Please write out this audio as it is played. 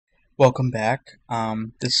Welcome back.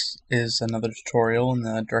 This is another tutorial in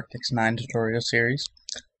the DirectX 9 tutorial series.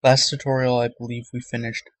 Last tutorial, I believe we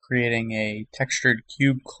finished creating a textured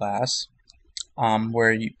cube class,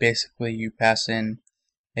 where you pass in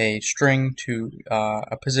a string to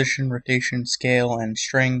a position, rotation, scale, and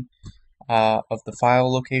string of the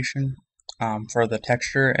file location for the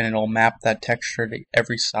texture, and it'll map that texture to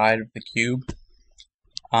every side of the cube.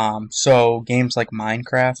 So games like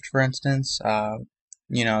Minecraft, for instance,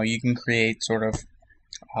 you can create sort of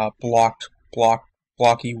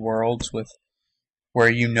blocky worlds with where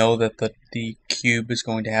you know that the cube is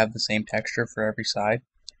going to have the same texture for every side.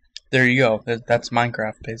 There you go. That's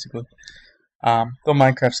Minecraft basically. Though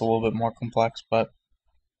Minecraft's a little bit more complex, but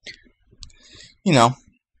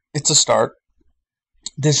it's a start.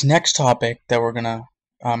 This next topic that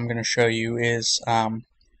I'm gonna show you is it's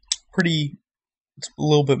a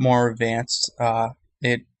little bit more advanced.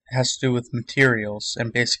 It has to do with materials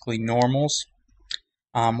and basically normals.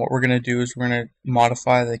 What we're going to do is we're going to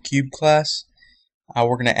modify the cube class.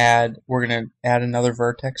 We're going to add another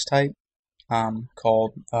vertex type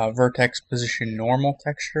called Vertex Position Normal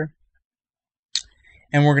Texture,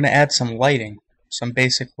 and we're going to add some lighting, some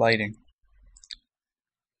basic lighting.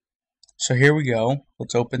 So here we go.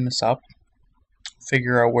 Let's open this up.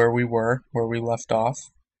 Figure out where we left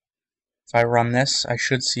off. If I run this, I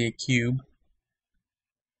should see a cube.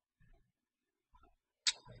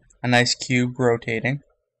 A nice cube rotating.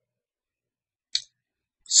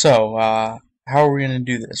 So, how are we going to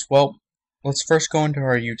do this? Well, let's first go into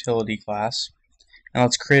our utility class, and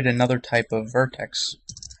let's create another type of vertex.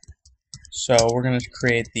 So, we're going to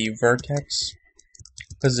create the Vertex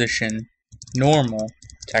Position Normal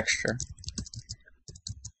Texture.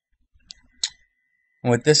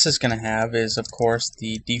 And what this is going to have is, of course,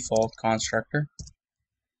 the default constructor.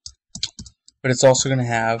 But it's also going to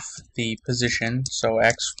have the position, so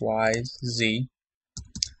X, Y, Z.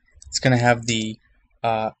 It's going to have the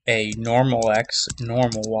a normal X,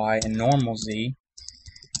 normal Y, and normal Z.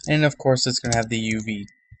 And of course it's going to have the UV.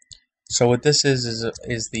 So what this is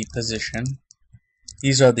the position.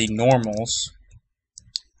 These are the normals.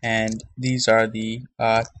 And these are the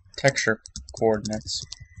texture coordinates.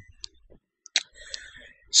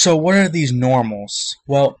 So what are these normals?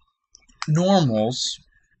 Well, normals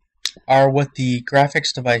are what the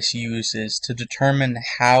graphics device uses to determine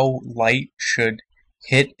how light should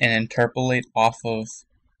hit and interpolate off of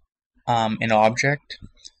an object.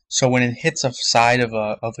 So when it hits a side of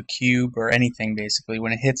a cube or anything, basically,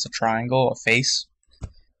 when it hits a triangle, a face,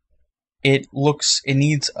 it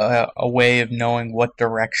needs a way of knowing what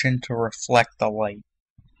direction to reflect the light.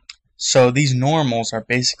 So these normals are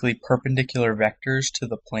basically perpendicular vectors to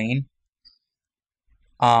the plane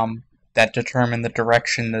that determine the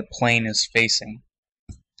direction the plane is facing.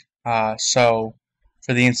 So,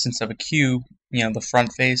 for the instance of a cube, the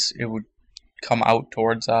front face, it would come out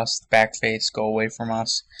towards us, the back face go away from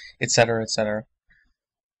us, etc., etc.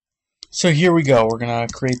 So here we go. We're going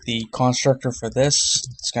to create the constructor for this.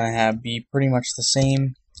 It's going to be pretty much the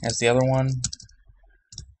same as the other one.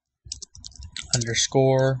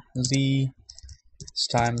 Underscore Z. This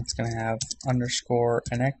time it's going to have underscore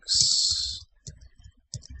and X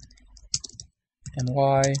and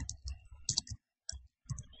Y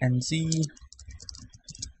and Z,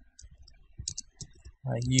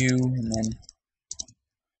 U, and then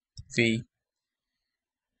V.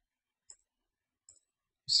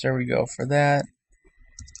 So there we go for that.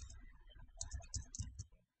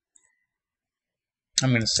 I'm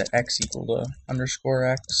going to set X equal to underscore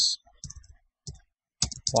X,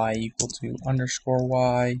 Y equal to underscore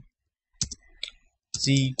Y,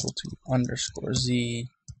 Z equal to underscore Z,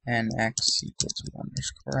 and X equal to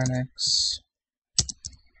underscore NX,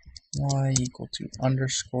 Y equal to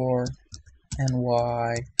underscore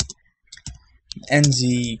NY, NZ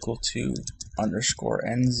equal to underscore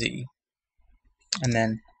NZ, and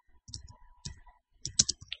then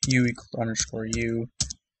U equal to underscore U,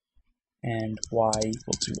 and Y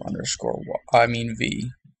equal to underscore V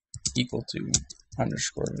equal to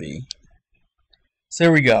underscore V. So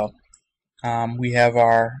there we go. We have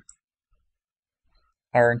our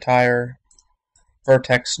entire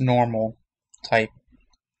vertex normal type.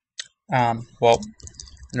 And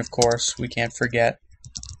of course we can't forget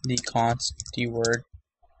the const keyword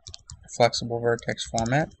flexible vertex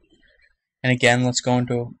format. And again, let's go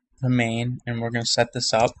into the main and we're going to set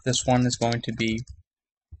this up. This one is going to be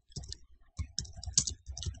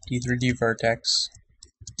D3D vertex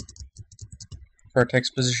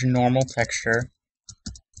position normal texture,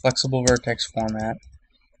 flexible vertex format.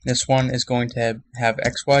 This one is going to have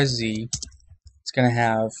XYZ. It's going to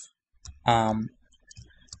have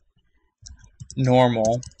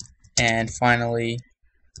normal and finally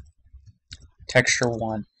texture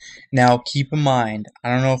 1. Now keep in mind, I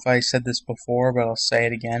don't know if I said this before, but I'll say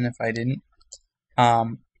it again if I didn't.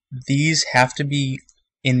 These have to be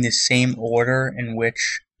in the same order in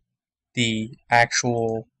which the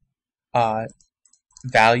actual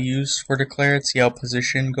values were declared. See how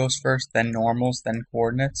position goes first, then normals, then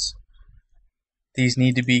coordinates. These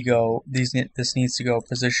need to be this needs to go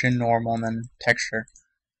position, normal, and then texture.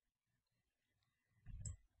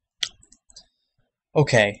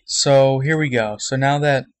 Okay, so here we go. So now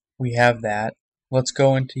that we have that, let's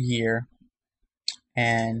go into here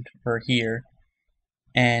or here,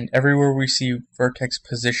 and everywhere we see vertex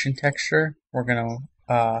position texture, we're gonna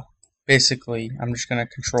basically, I'm just gonna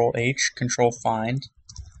Control H, Control find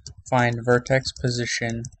vertex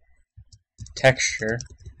position texture,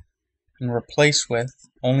 and replace with,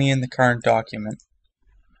 only in the current document,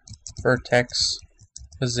 vertex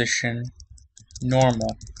position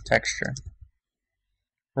normal texture.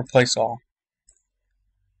 Replace all.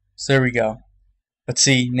 So there we go. But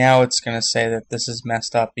see, now it's going to say that this is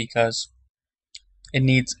messed up because it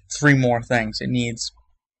needs 3 more things. It needs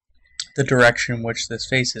the direction in which this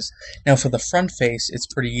faces. Now for the front face, it's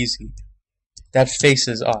pretty easy. That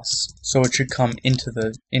faces us, so it should come into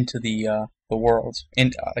the world,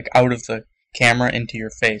 like out of the camera into your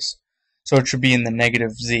face. So it should be in the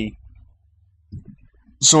negative Z.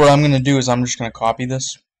 So what I'm going to do is I'm just going to copy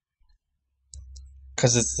this,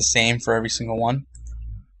 because it's the same for every single one,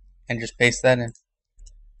 and just paste that in.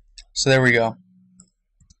 So there we go.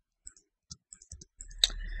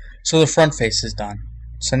 So the front face is done.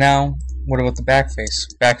 So now, what about the back face?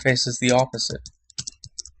 Back face is the opposite.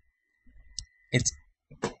 It's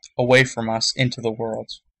away from us into the world.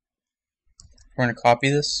 We're going to copy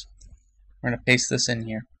this. We're going to paste this in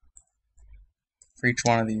here for each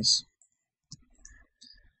one of these.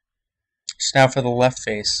 So now for the left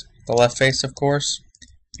face. The left face, of course,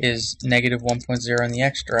 is negative 1.0 in the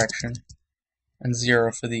x direction and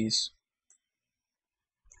 0 for these.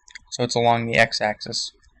 So it's along the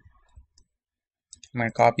x-axis. I'm going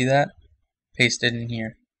to copy that, paste it in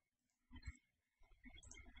here.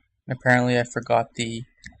 Apparently I forgot the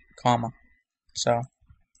comma. So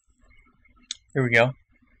here we go.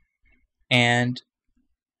 And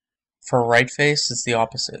for right face, it's the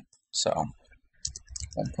opposite. So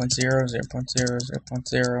 1.0, 0.0,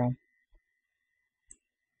 0.0.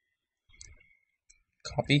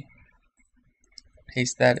 Copy.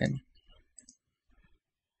 Paste that in.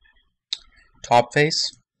 Top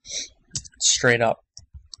face, straight up.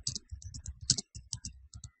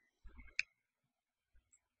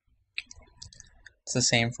 It's the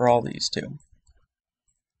same for all these too.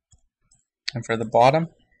 And for the bottom,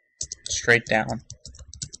 straight down.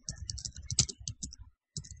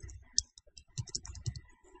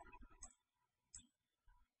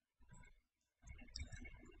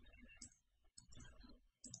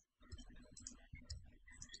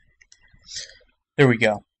 There we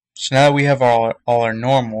go. So now that we have all our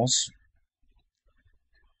normals,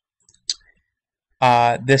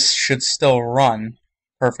 this should still run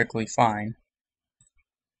perfectly fine.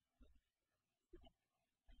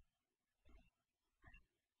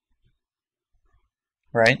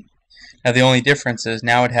 Right? Now the only difference is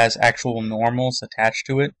now it has actual normals attached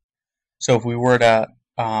to it. So if we were to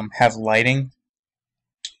have lighting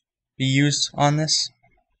be used on this,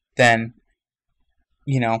 then,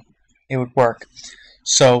 you know, it would work.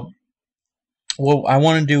 So what I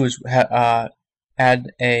want to do is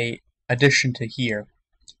add a addition to here.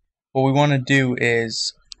 What we want to do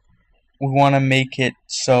is we want to make it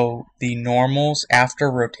so the normals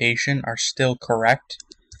after rotation are still correct.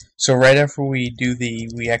 So right after we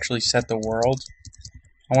actually set the world,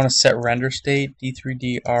 I want to set render state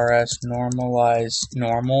D3D-RS normalize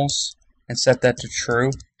normals and set that to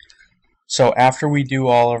true. So after we do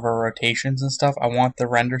all of our rotations and stuff, I want the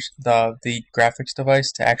graphics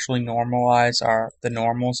device to actually normalize the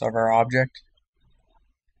normals of our object.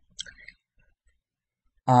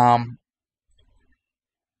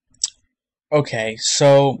 Okay,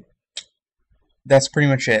 so that's pretty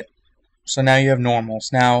much it. So now you have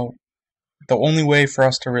normals. Now, the only way for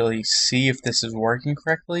us to really see if this is working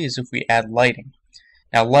correctly is if we add lighting.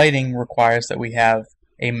 Now, lighting requires that we have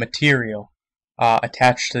a material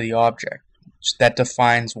attached to the object. So that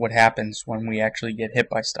defines what happens when we actually get hit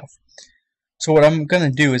by stuff. So what I'm going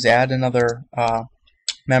to do is add another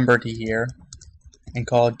member to here and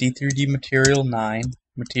call it D3D Material 9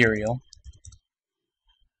 Material.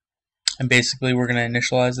 And basically we're going to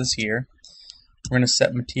initialize this here. We're going to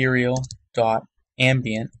set material dot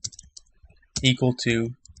ambient equal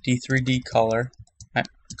to D3D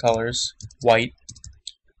colors white.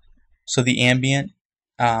 So the ambient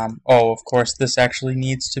Oh, of course, this actually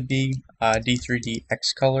needs to be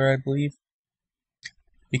D3DX color, I believe,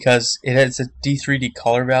 because it has a D3D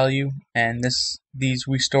color value, and these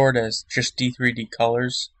we stored as just D3D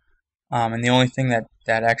colors. And the only thing that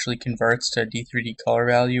actually converts to D3D color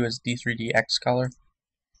value is D3DX color.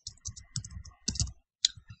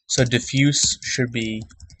 So diffuse should be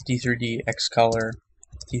D3DX color,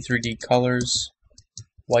 D3D colors,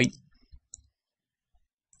 white.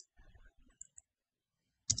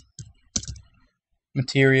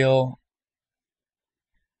 Material,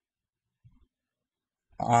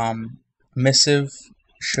 emissive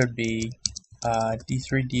should be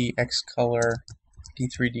D3DX color,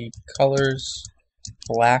 D3D colors,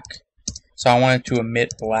 black. So I want it to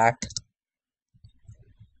emit black.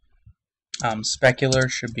 Specular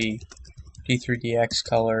should be D3DX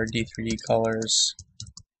color, D3D colors,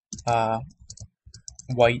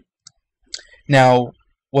 white. Now,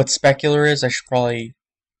 what specular is, I should probably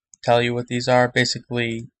tell you what these are.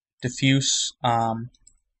 Basically, diffuse,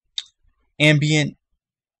 ambient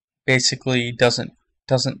basically doesn't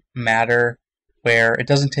matter where it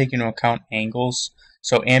doesn't take into account angles.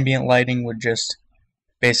 So ambient lighting would just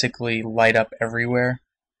basically light up everywhere.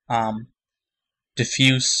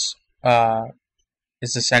 Diffuse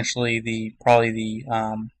is essentially probably the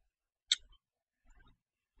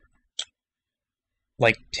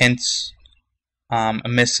like tints.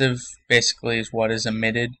 Emissive basically is what is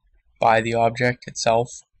emitted by the object itself,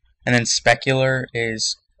 and then specular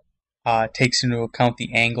is takes into account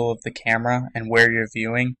the angle of the camera and where you're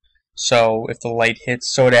viewing. So if the light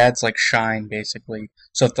hits, so it adds like shine basically.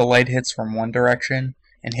 So if the light hits from one direction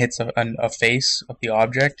and hits a face of the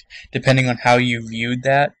object, depending on how you viewed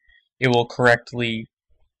that, it will correctly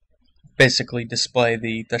basically display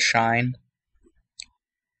the shine.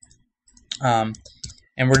 And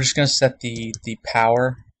we're just going to set the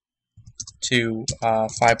power to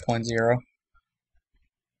 5.0.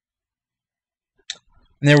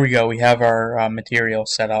 And there we go. We have our material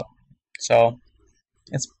set up. So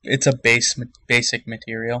it's a basic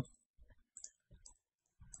material.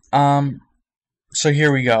 So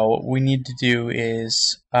here we go. What we need to do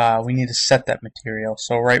is we need to set that material.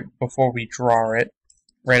 So right before we draw it,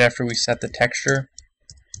 right after we set the texture,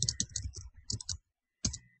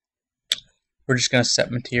 we're just going to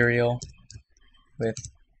set material with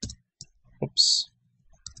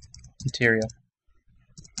material.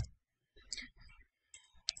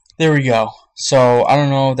 There we go. So I don't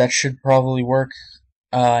know, that should probably work.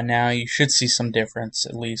 Now you should see some difference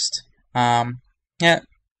at least. Yeah,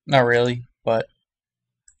 not really, but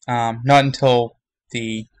not until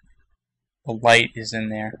the light is in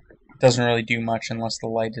there. It doesn't really do much unless the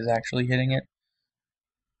light is actually hitting it.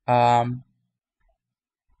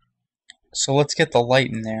 So let's get the light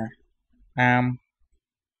in there.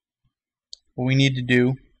 What we need to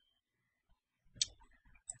do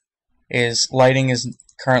is lighting is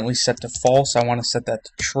currently set to false. I want to set that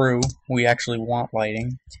to true. We actually want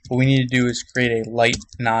lighting. What we need to do is create a light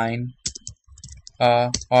 9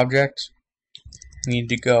 object. We need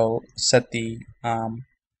to go set the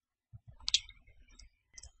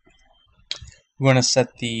we want to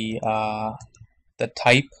set the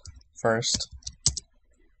type first.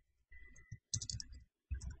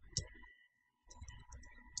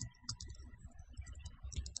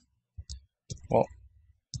 Well,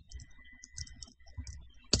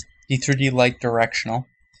 D3D light directional.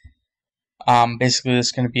 Basically, this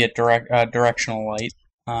is going to be a directional light.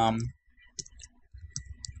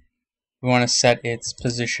 We want to set its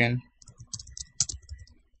position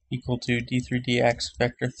equal to D3DX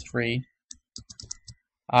vector 3.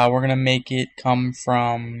 We're going to make it come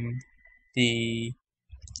from the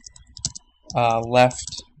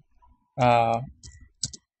left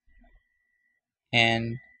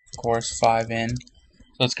and of course 5 in.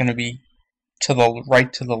 So it's going to be to the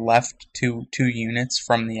right to the left 2 units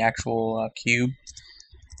from the actual cube.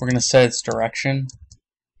 We're going to set its direction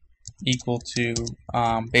equal to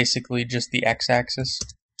basically just the x-axis.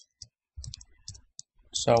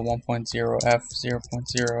 So 1.0 f,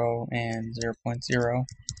 0.0, and 0.0.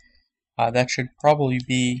 That should probably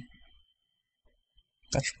be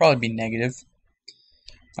negative.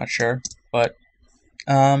 Not sure, but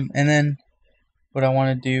and then what I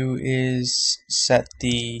want to do is set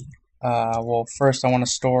the well, first I want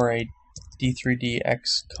to store a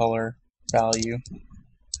D3DX color value.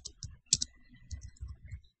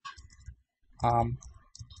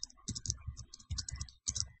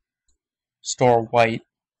 Store white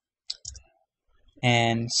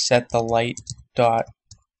and set the light dot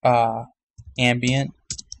ambient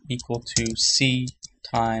equal to C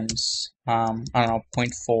times I don't know,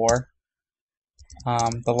 0.4.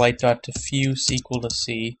 the light dot diffuse equal to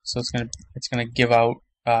C, so it's gonna give out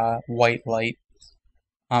white light.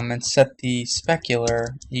 And set the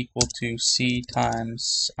specular equal to C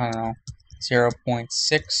times, I don't know,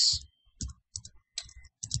 0.6.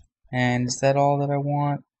 And is that all that I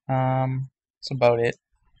want? That's about it.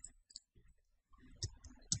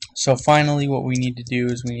 So finally what we need to do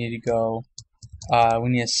is we need to go, we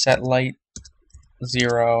need to set light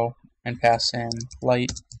 0 and pass in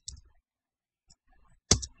light.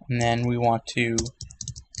 And then we want to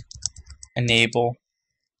enable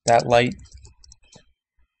that light.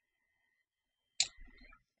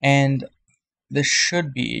 And this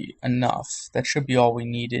should be enough. That should be all we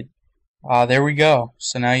needed. There we go.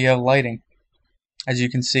 So now you have lighting. As you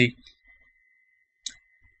can see,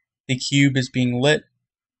 the cube is being lit.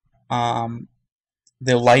 The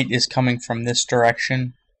light is coming from this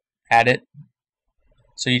direction at it.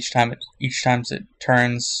 So each time it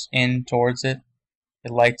turns in towards it, it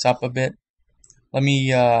lights up a bit. Let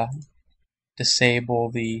me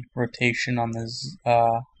disable the rotation on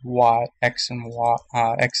the X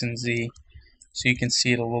and Z, so you can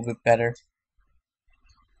see it a little bit better.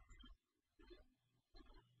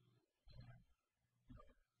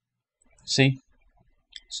 See?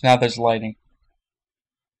 So now there's lighting.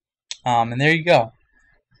 And there you go.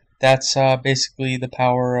 That's basically the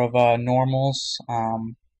power of normals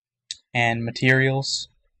and materials.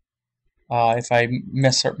 If I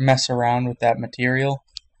mess around with that material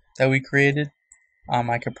that we created,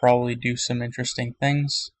 I could probably do some interesting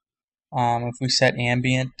things. If we set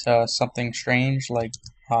ambient to something strange like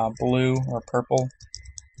blue or purple,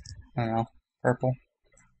 I don't know, purple.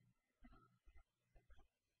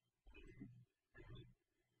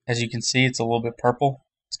 As you can see, it's a little bit purple.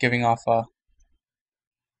 It's giving off a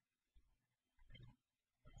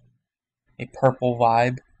purple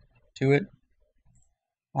vibe to it.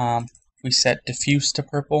 We set diffuse to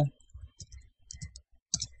purple,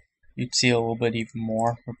 you'd see a little bit even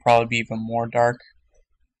more. It would probably be even more dark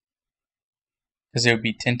because it would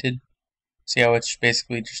be tinted. See how it's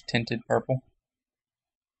basically just tinted purple?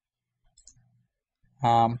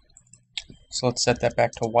 So let's set that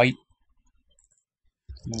back to white.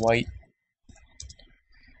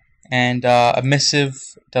 And emissive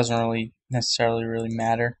doesn't really necessarily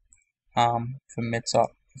matter.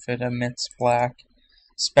 If it emits black.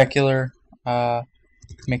 Specular,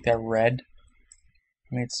 make that red.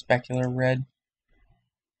 Make specular red.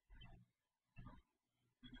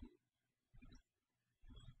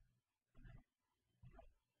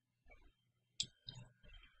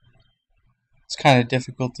 It's kind of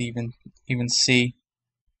difficult to even see,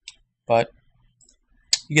 but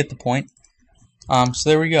you get the point. So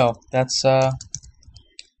there we go. That's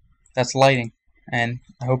lighting, and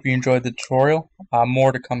I hope you enjoyed the tutorial.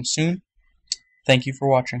 More to come soon. Thank you for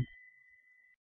watching.